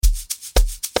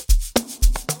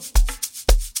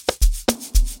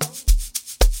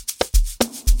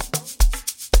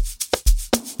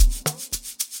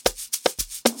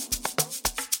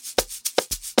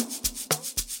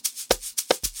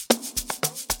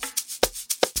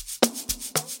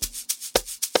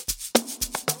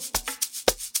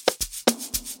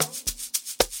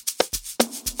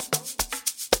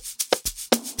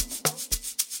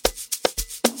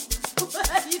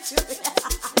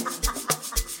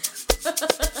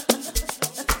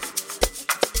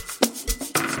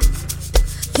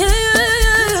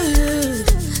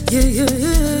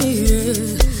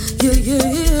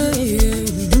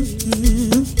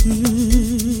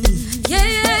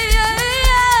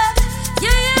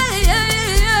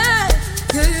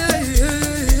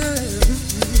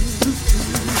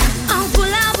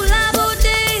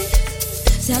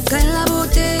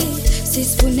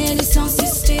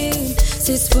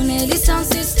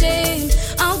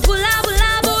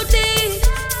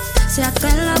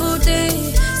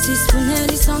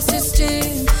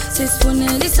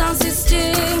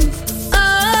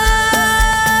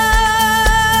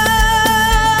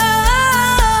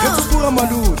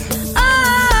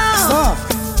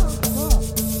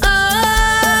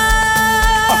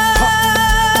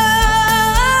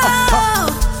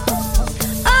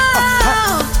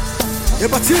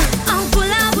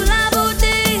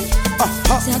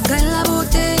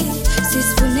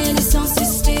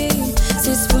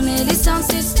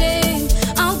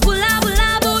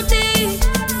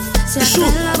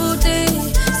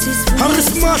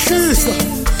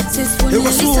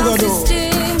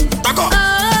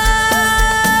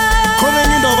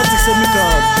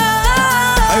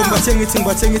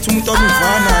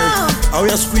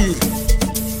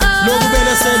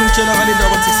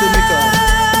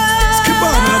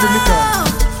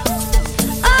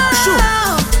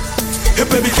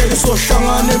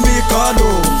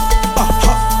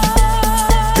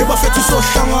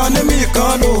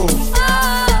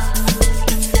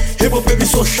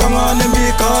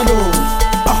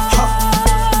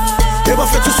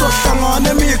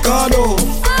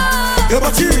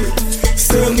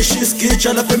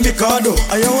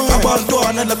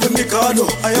Abantwana lapha emikado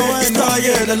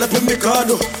istayela lapha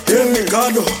emikado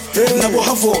emikado nabo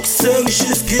havoc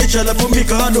sengishiskija lapha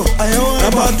emikado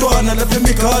abantwana lapha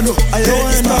emikado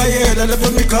istayela lapha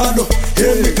emikado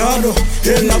emikado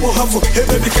nabo havoc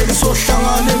ebebikeli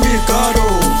sohlangana emikado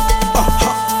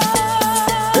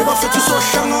ebafethu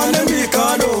sohlangana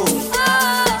emikado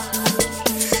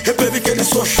ebebikeli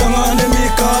sohlangana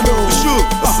emikado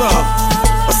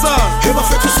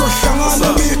ebafethu sohlangana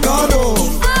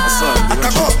emikado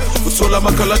uthola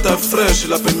amakhalada fresh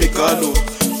lapha emigalo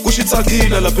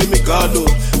kushithakile lapha emigalo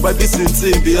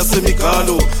bayizinsimbi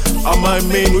yasemigalo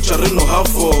ama-main ujarin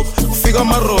nohafok kufika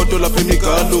amarodo lapha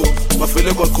emigalo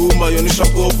bafele kwaqhuma yona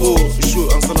ishapopo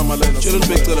isho angisana malayina tshela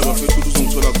nibecela bafethu ukuthi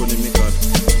uzongithola khona emigalo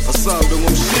asambe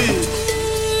ngomshini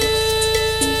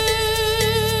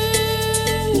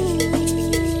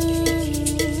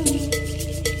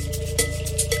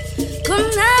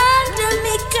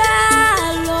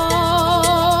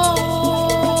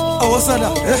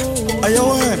awasala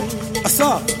ayawena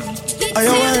asa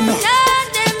ayawena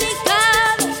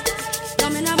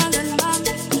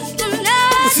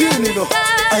usini lo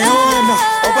ayawena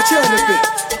abachele pe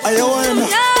ayawena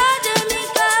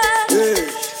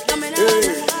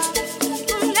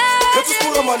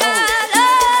ketusura manu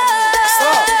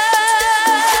asa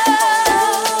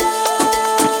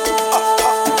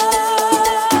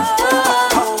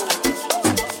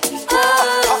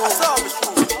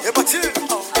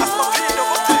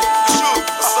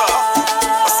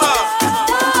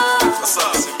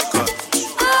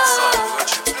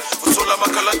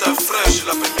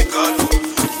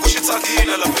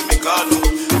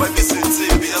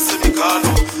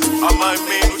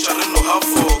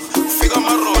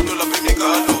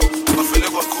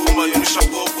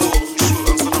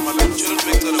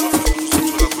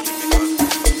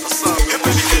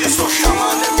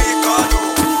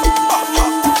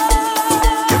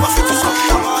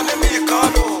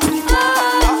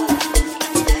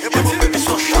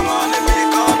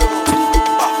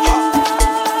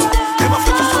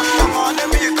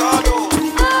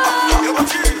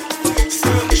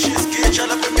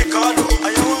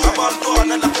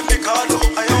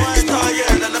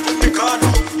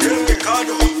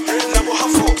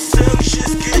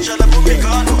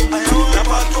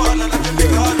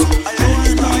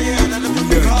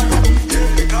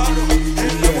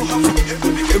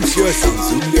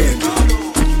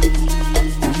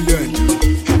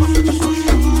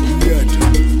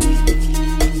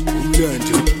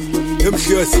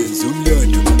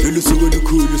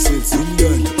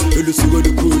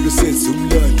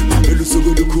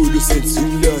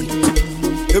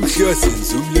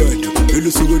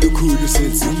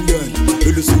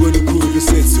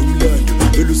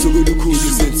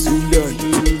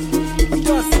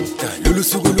lolu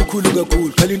suku lukhulu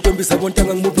kakhulu khali intombi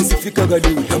sabontanga ngimuphi sifika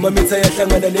kalula amamitha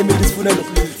ayahlangana nemili sifuna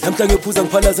lokhu namhla ngiphuza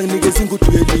ngiphalaza nginikeza ingudu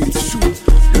yelithi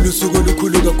lolu suku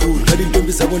lukhulu kakhulu khali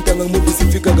intombi sabontanga ngimuphi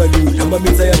sifika kalula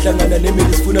amamitha ayahlangana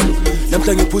nemili sifuna lokhu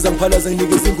namhla ngiphuza ngiphalaza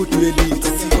nginikeza ingudu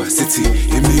yelithi sithi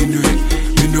iminwe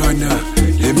minwana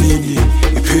lemini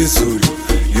iphezulu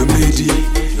your lady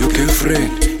your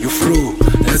girlfriend your fro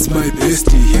that's my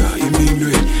bestie yeah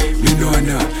iminwe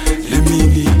minwana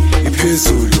lemini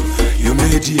iphezulu your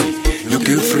lady your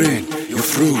girlfriend your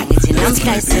fro that's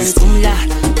my bestie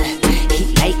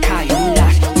like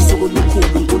umlahla usuku lukhulu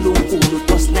uNkulunkulu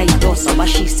tosnayidosa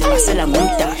bashise basela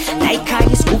ngomdala nayikhaya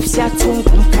isigubhu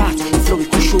siyathunga umkhathi iflow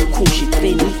ikhushukhusha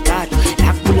itreni igadi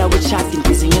lakubula wechati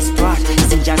business brand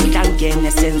sinjani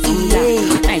hlangene senza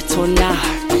umlahla nayithola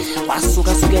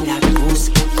wasuka sukela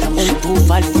ngosi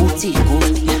unduval futhi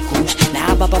ingosi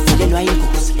laba bavelelwa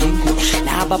ingosi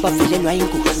laba bavelelwa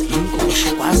ingosi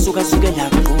wasuka sukela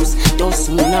ngosi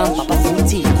tosunamba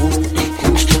bafuthi ingosi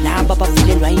laba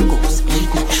bavelelwa ingosi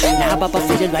laba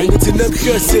bavelelwa ingosi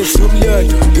namhlanje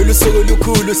umlando lolu suku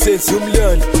lukhulu senza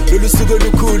umlando lolu suku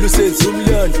lukhulu senza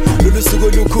umlando lolu suku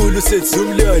lukhulu senza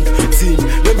umlando thina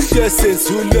namhlanje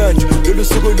senza umlando lolu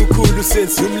suku lukhulu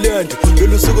senza umlando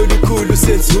lolu suku lukhulu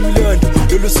senza umlando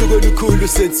lolu suku lukhulu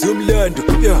senza umlando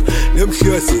yeah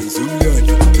namhlanje senza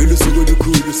umlando lolu suku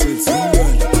lukhulu senza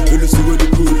umlando lolu suku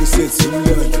lukhulu senza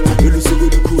umlando lolu suku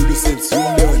lukhulu senza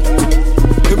umlando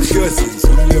namhlanje senza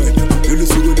umlando lolu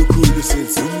suku lukhulu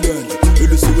senza umlando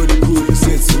lolu suku lukhulu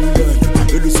senza umlando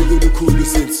lolu suku lukhulu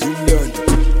senza umlando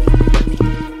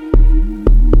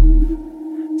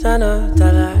Sana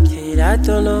tala kira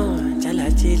tono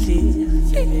jala chili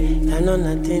Nano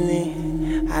natini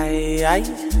ay ay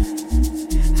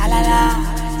alala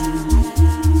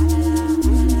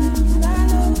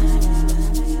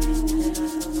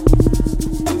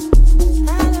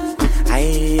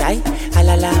ay ay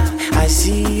alala I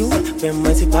see you when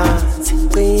my party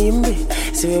qimbi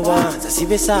sibewanza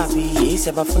sibe sabi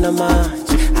sebafuna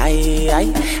manje ay ay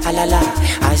alala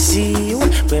I see you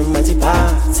when my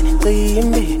party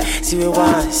qimbi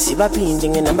sibewanza sibaphinde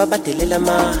ngenamba badelela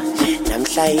manje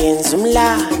namhla yenza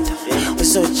umlando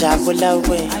usojabula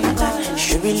wena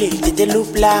jubilate the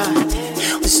loop la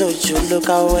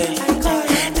usojuluka wena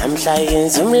namhla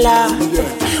yenza umlando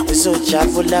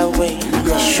usojabula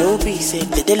wena showbiz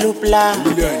the loop la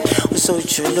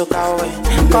usojuluka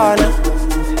wena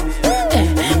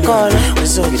kona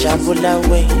usojabula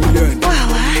wena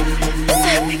wawa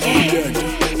sabike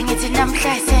ngithi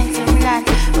namhla senze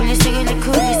umlando ulisuku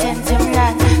likhulu senze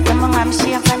umlando noma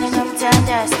ngamshiya mfana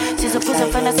nomthandazi sizophuza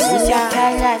mfana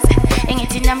sizoyaphalaza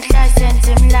ngithi namhla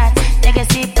senze umlando ngeke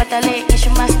sibhadale ngisho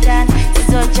mastana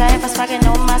sizojayiva sifake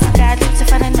nomaskadi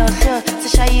sifana nohlo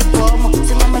sishaya ibhomo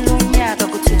sinqamela unyaka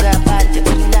kuthuka abantu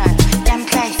umlando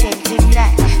namhla senze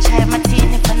umlando shaya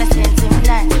matini mfana senze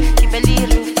umlando ngibeli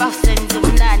roof off senze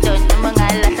umlando noma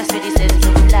ngalahla swedi senze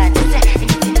umlando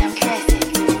ngithi namhla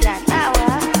senze umlando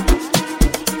awa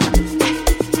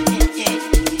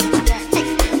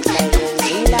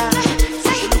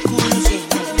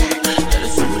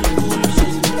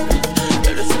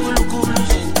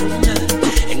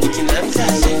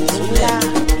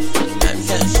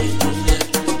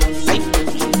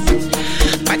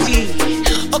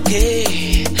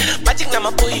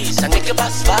Boys, angeke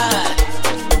basivale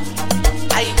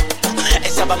ay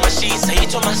esaba mashisa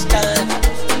yitho mastan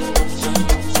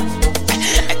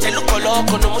ethela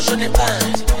ukoloko noma ushone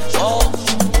phansi oh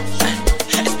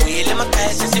esibuyele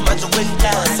emakhaya sesimanzi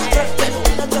kwentana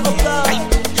ay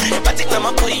bathi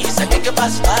ngamaboys angeke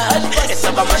basivale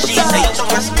esaba mashisa yitho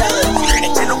mastan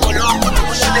ethela ukoloko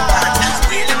noma ushone phansi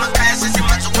esibuyele emakhaya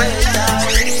sesimanzi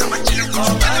kwentana esaba jilo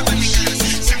koba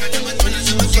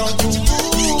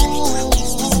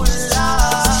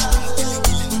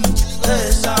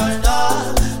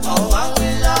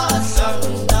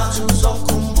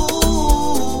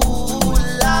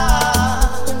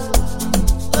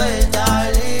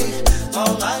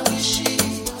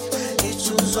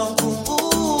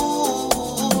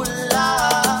Uzongikhumbula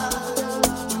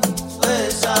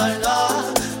wesal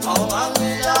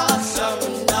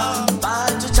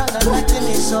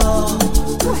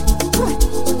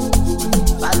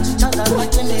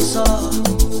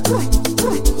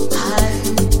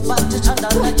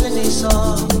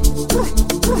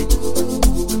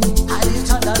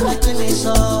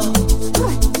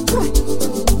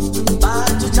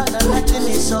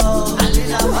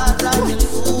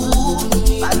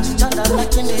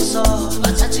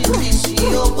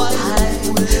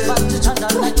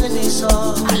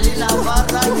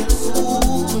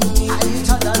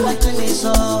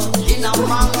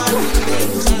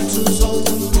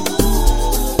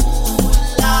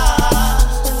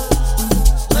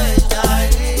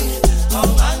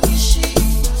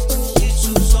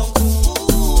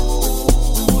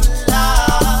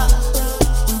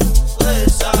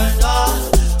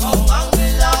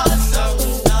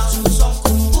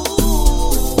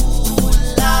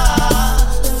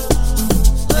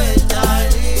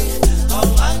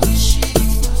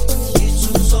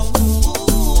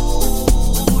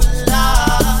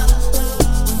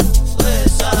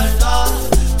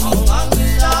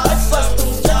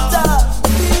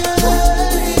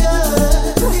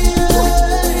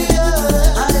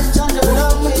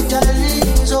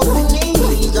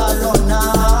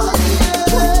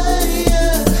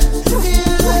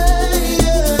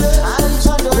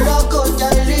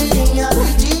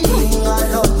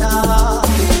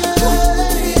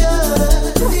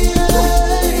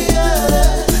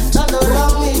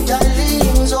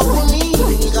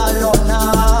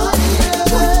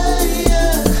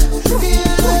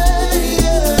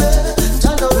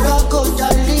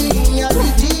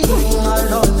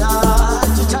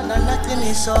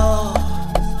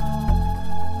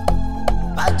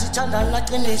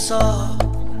qiniso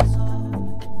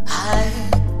hayi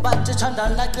bathi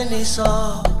thandana qiniso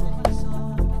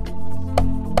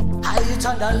hayi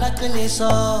thandana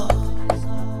qiniso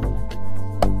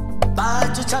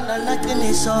bathi thandana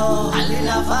qiniso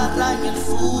alinavara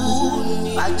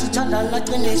ngilifuni bathi thandana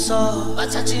qiniso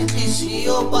bathatha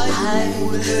inhliziyo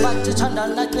bayivule bathi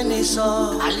thandana qiniso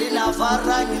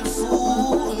alinavara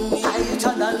ngilifuni hayi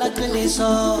thandana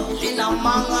qiniso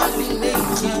linamanga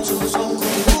linenhluthu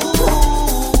zonkulunkulu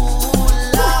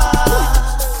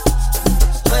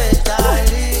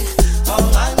wedali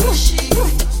ongangishi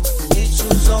ithu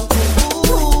zonkulunkulu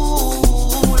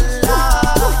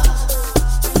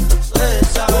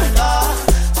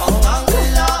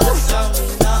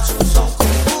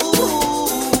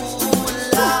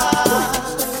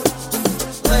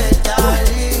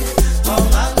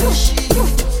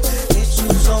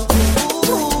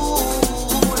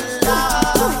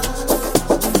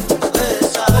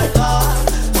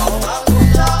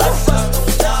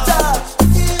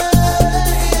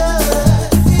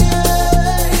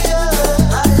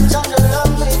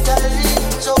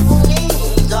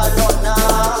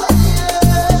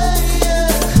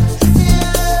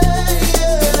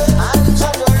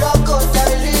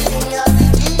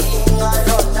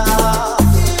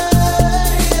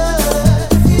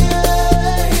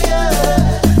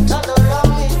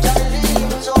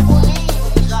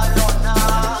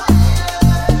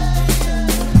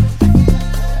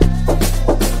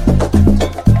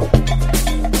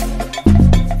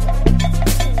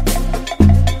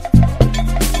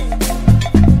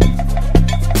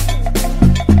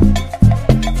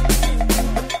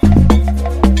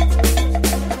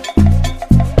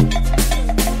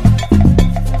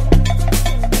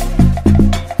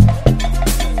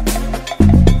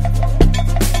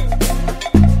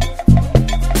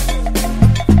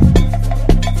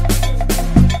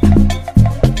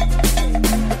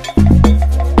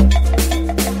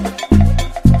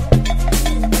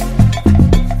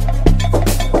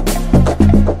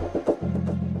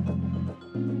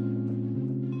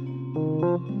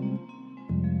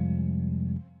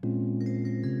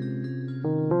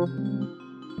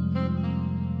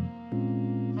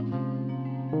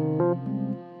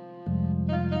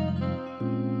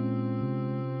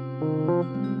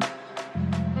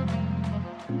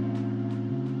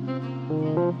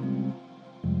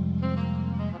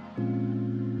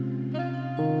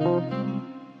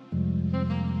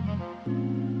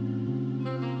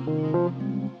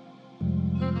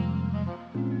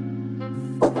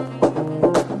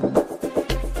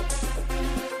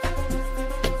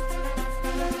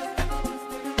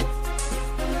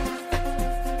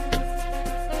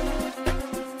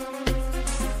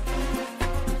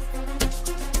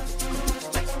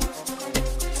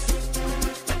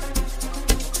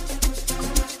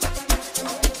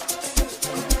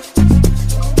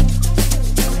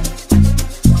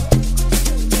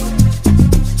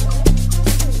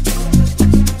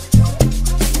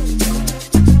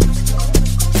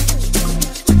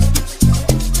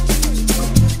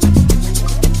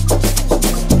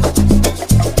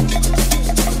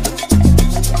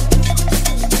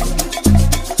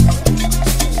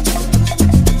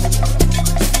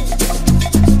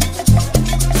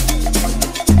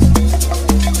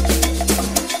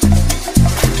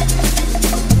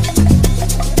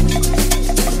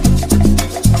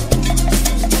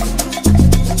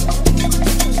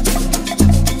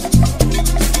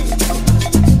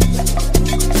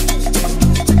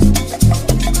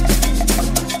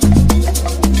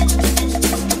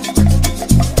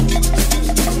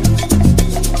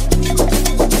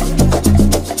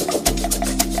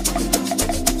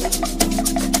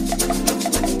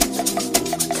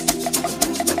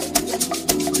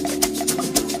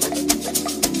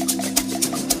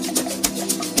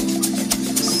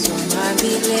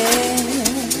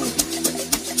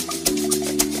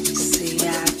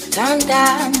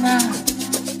Siyathandana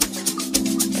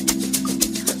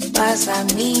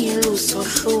bazamile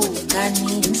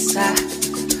usohlukanisa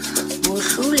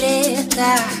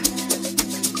uhluleka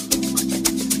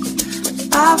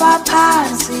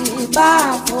abaphansi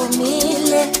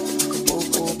bavumile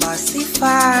ukuba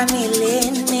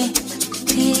sifanelene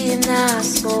thina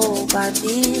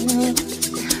sobabini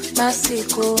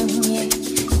masikunye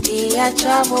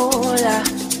iyajabula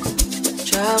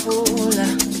jabula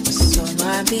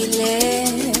sonwabile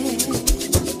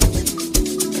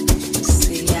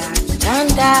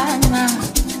siyathandana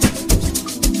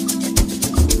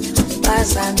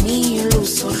bazamile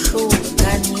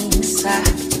usohlukanisa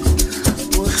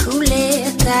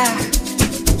uhluleka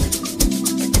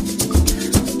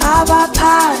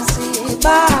abaphansi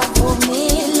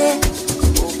bavumile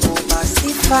ukuba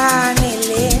sifa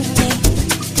faneleni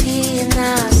thina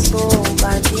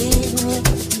sobabili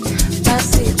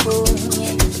basikunye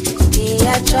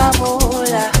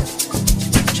ngiyajabula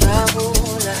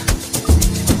jabula.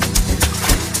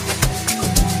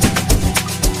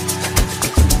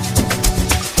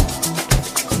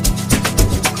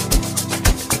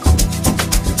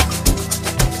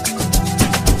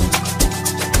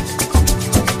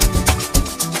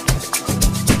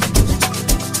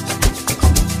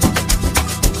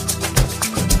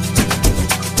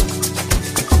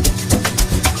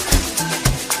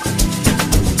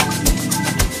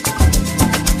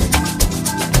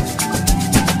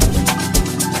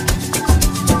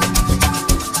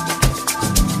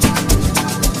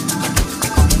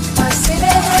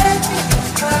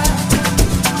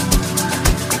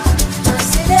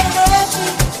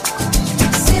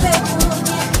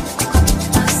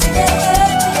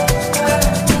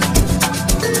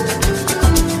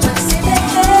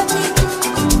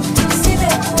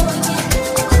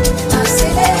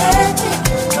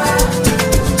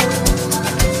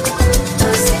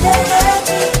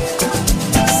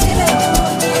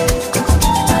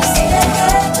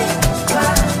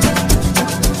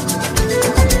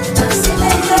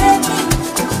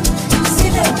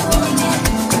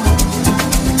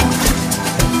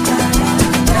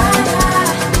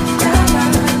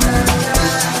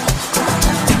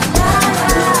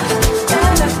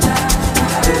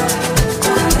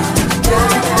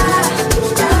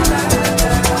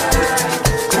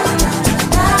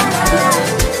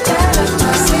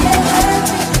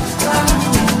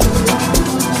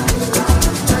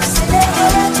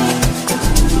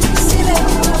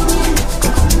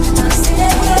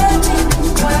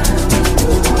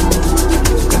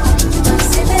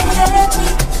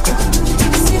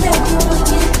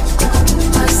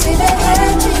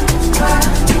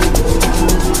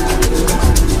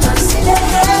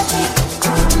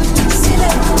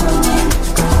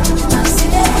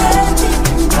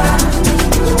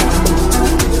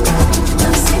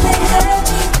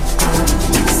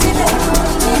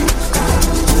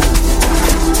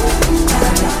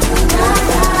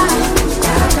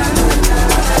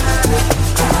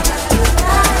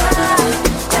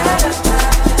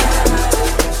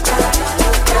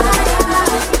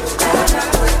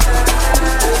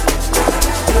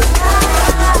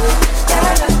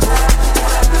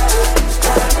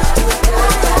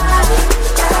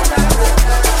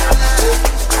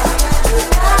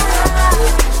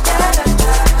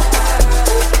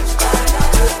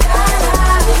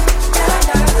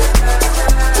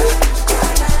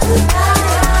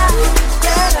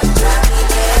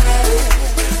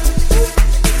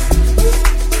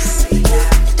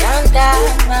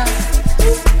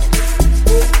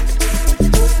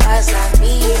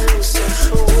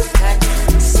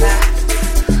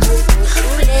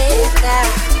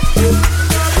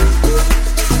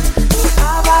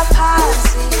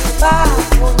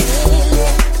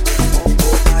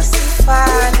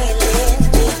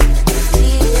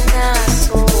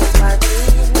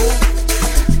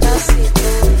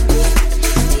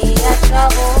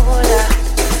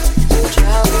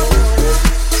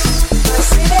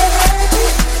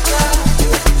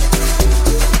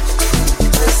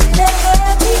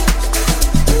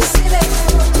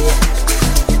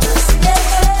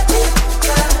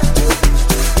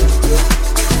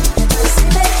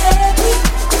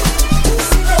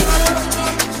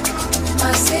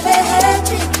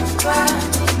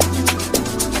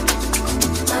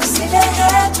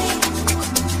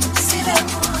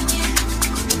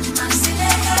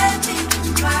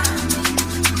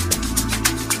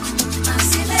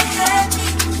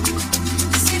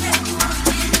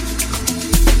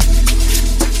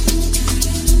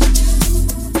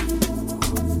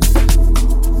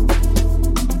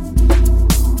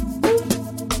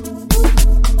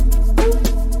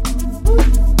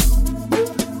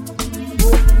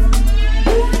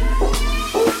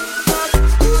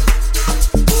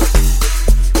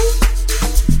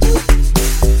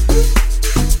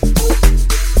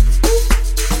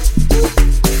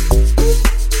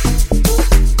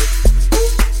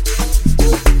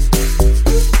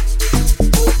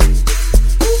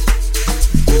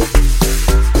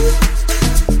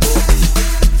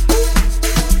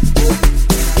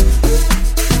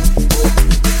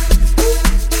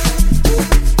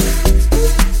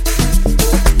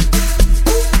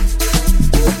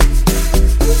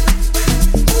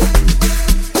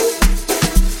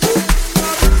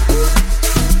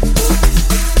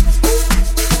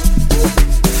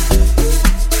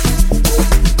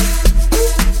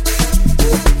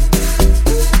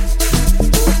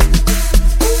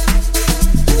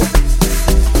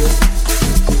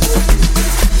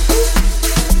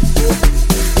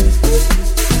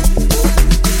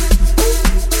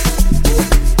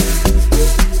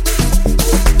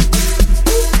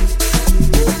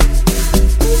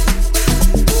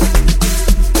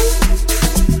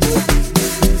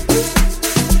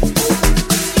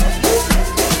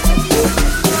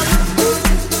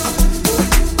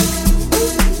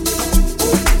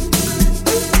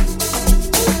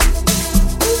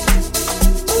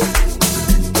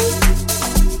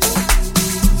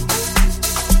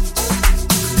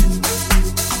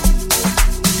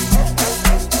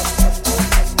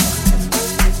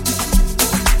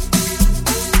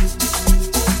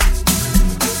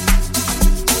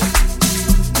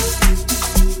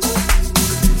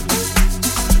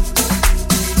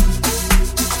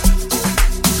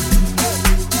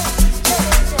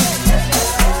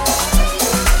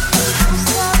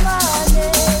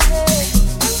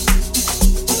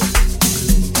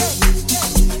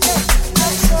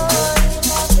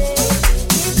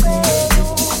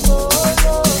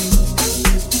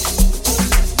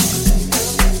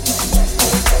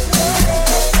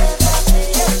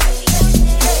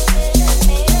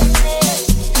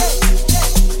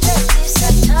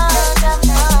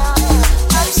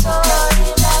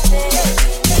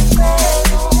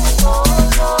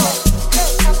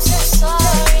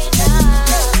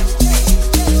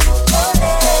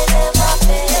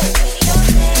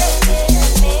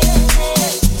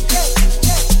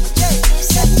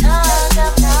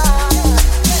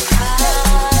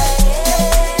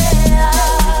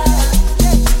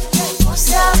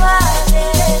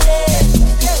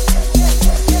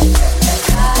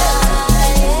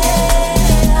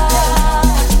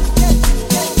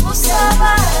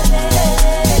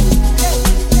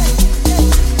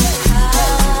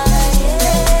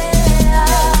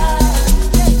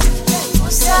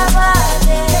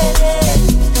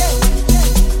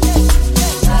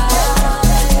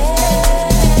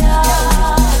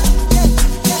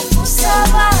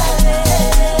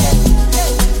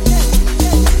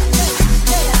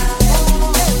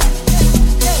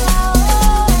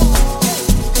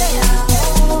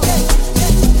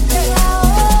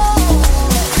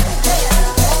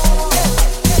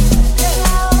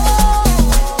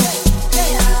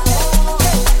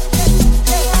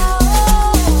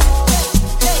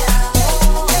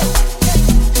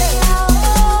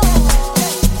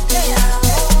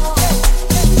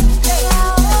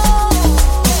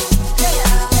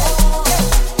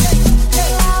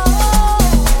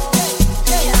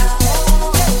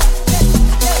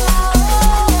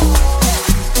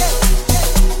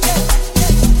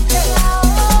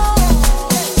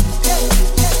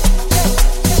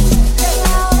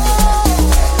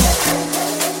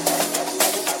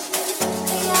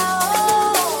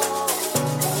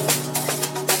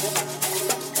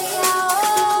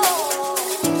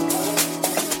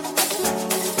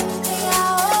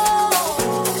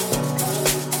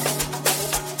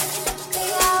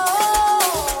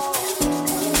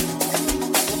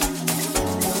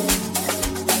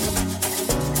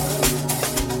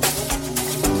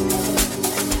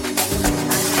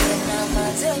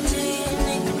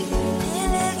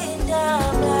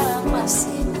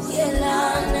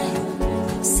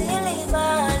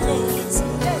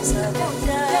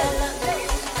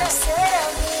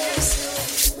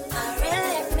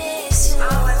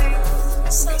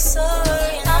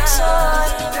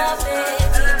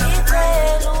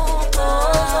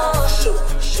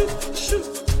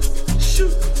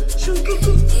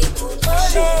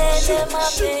 My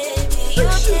baby, you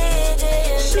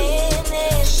didn't mean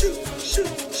it.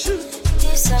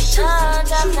 This a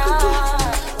child I'm not.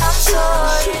 I'm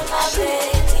sorry, my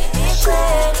baby.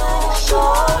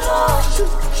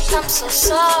 I'm so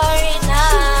sorry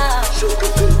now.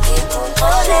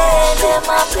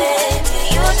 My baby,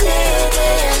 you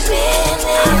didn't mean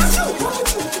it.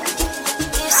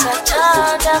 This a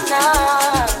child I'm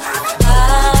not.